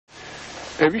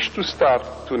I wish to start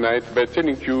tonight by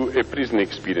telling you a prison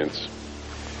experience.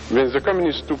 When the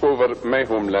communists took over my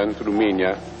homeland,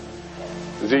 Romania,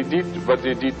 they did what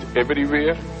they did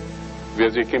everywhere where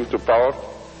they came to power,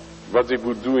 what they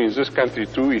would do in this country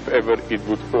too if ever it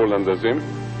would fall under them.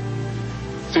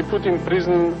 They put in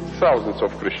prison thousands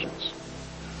of Christians,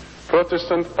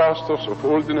 Protestant pastors of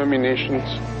all denominations,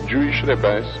 Jewish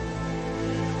rabbis,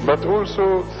 but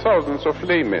also thousands of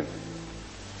laymen,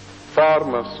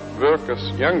 farmers, workers,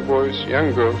 young boys,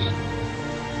 young girls,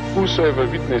 whosoever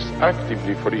witnessed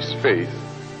actively for his faith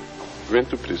went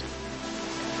to prison.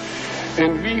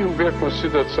 And we who were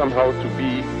considered somehow to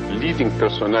be leading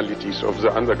personalities of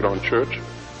the underground church,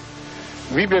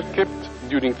 we were kept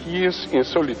during years in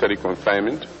solitary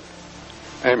confinement.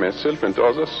 I myself and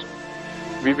others,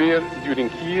 we were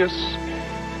during years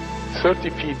 30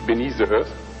 feet beneath the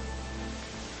earth.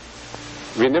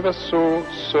 We never saw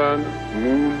sun,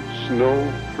 moon,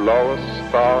 snow, flowers,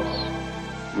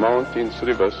 stars, mountains,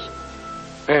 rivers.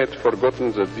 I had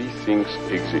forgotten that these things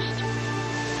exist.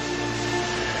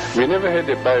 We never had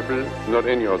a Bible nor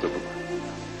any other book.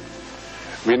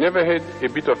 We never had a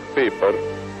bit of paper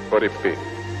or a pen.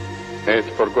 I had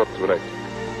forgot to write.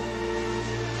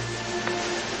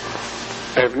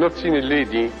 I have not seen a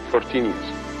lady 14 years.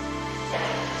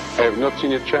 I have not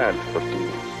seen a child 14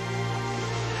 years.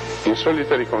 In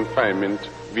solitary confinement,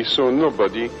 we saw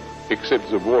nobody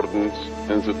except the wardens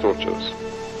and the torturers.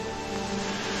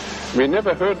 We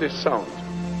never heard a sound.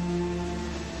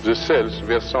 The cells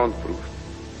were soundproof.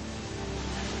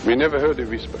 We never heard a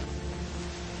whisper.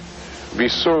 We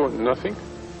saw nothing.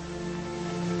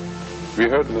 We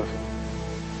heard nothing.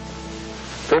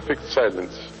 Perfect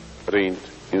silence reigned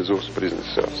in those prison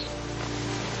cells.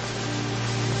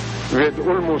 We had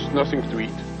almost nothing to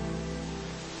eat.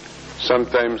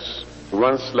 Sometimes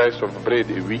one slice of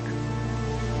bread a week.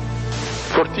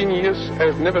 14 years, I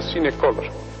have never seen a color.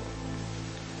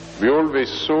 We always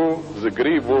saw the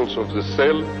grey walls of the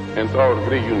cell and our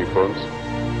grey uniforms.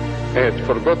 I had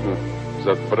forgotten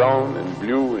that brown and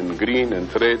blue and green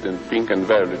and red and pink and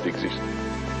violet existed.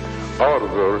 Our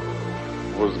world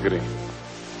was grey.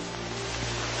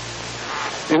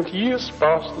 And years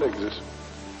passed like this,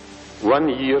 one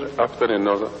year after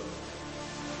another.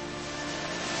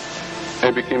 I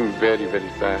became very, very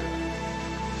tired.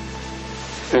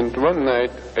 And one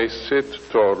night I said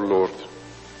to our Lord,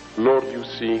 Lord, you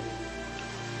see,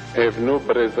 I have no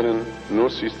brethren, no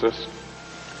sisters.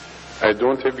 I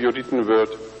don't have your written word.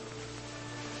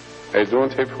 I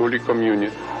don't have Holy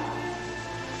Communion.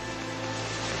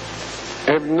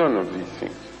 I have none of these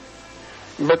things.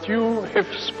 But you have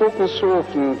spoken so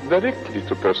often directly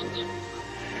to persons.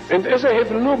 And as I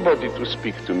have nobody to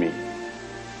speak to me,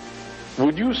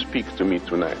 would you speak to me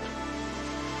tonight?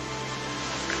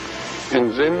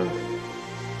 And then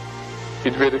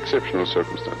it were exceptional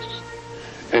circumstances.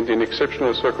 And in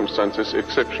exceptional circumstances,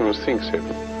 exceptional things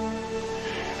happen.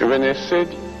 And when I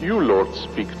said, you, Lord,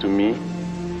 speak to me,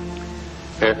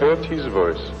 I heard his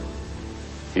voice.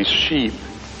 His sheep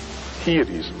hear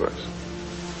his voice.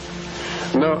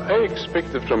 Now I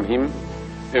expected from him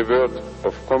a word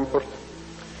of comfort,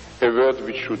 a word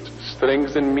which should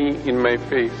strengthen me in my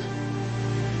faith.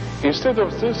 Instead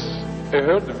of this, I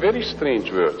heard very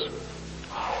strange words.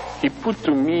 He put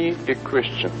to me a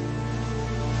question.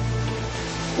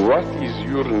 What is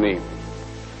your name?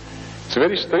 It's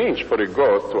very strange for a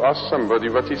God to ask somebody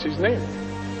what is his name.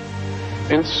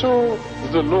 And so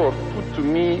the Lord put to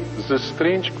me the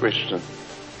strange question.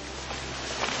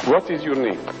 What is your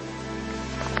name?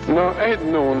 Now I had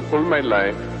known all my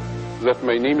life that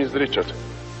my name is Richard.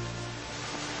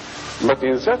 But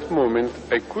in that moment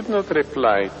I could not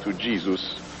reply to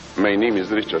Jesus, my name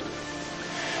is Richard,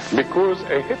 because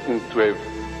I happened to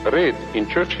have read in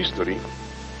church history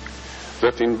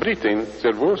that in Britain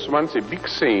there was once a big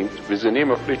saint with the name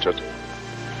of Richard,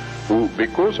 who,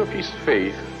 because of his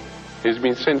faith, has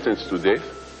been sentenced to death.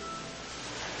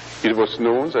 It was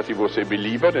known that he was a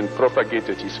believer and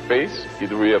propagated his faith.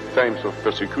 It were times of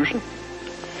persecution.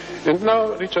 And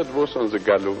now Richard was on the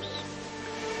gallows.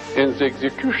 And the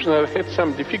executioner had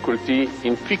some difficulty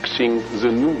in fixing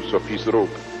the noose of his robe.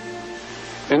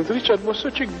 And Richard was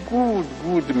such a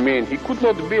good man. He could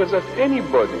not bear that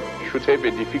anybody should have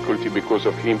a difficulty because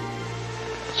of him.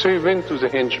 So he went to the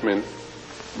henchman,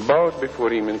 bowed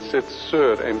before him and said,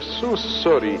 Sir, I am so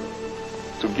sorry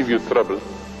to give you trouble.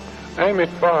 I am a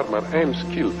farmer, I am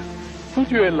skilled. Would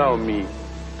you allow me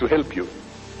to help you?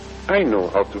 I know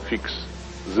how to fix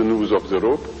the noose of the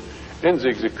rope. And the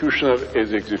executioner,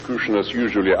 as executioners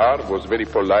usually are, was very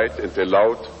polite and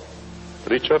allowed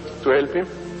Richard to help him.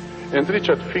 And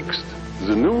Richard fixed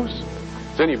the noose.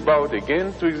 Then he bowed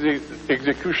again to the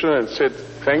executioner and said,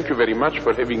 "Thank you very much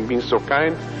for having been so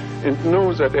kind, and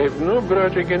know that I have no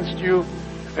grudge against you.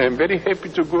 I am very happy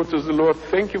to go to the Lord.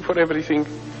 Thank you for everything."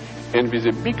 And with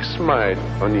a big smile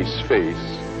on his face,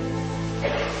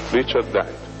 Richard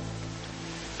died.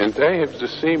 And I have the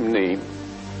same name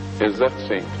as that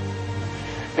saint.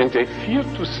 And I fear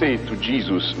to say to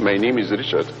Jesus, "My name is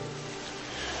Richard,"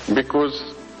 because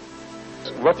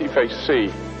what if I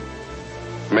say,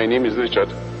 "My name is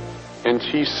Richard," and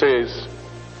he says,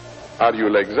 "Are you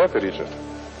like that, Richard?"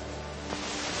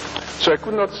 So I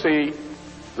could not say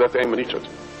that I am Richard.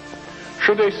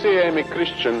 Should I say I am a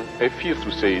Christian, I fear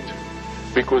to say it,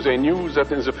 because I knew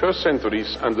that in the first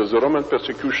centuries, under the Roman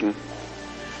persecution,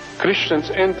 Christians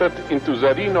entered into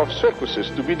the arena of circuses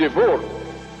to be devoured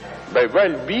by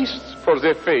wild beasts for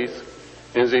their faith,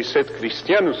 and they said,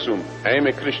 "Christianus sum," I am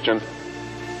a Christian,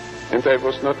 and I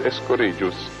was not as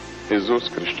courageous as those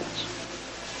Christians.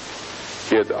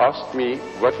 He had asked me,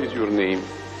 "What is your name?"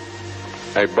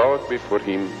 I bowed before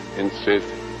him and said,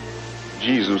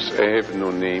 "Jesus, I have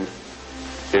no name.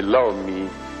 Allow me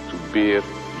to bear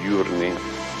your name."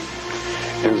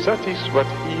 And that is what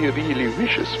he really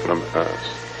wishes from us.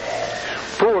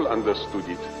 Paul understood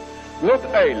it. Not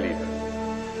I live.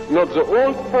 Not the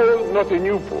old Paul, not a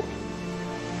new Paul.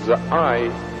 The I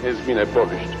has been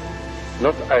abolished.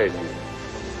 Not I live,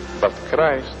 but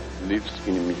Christ lives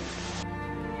in me.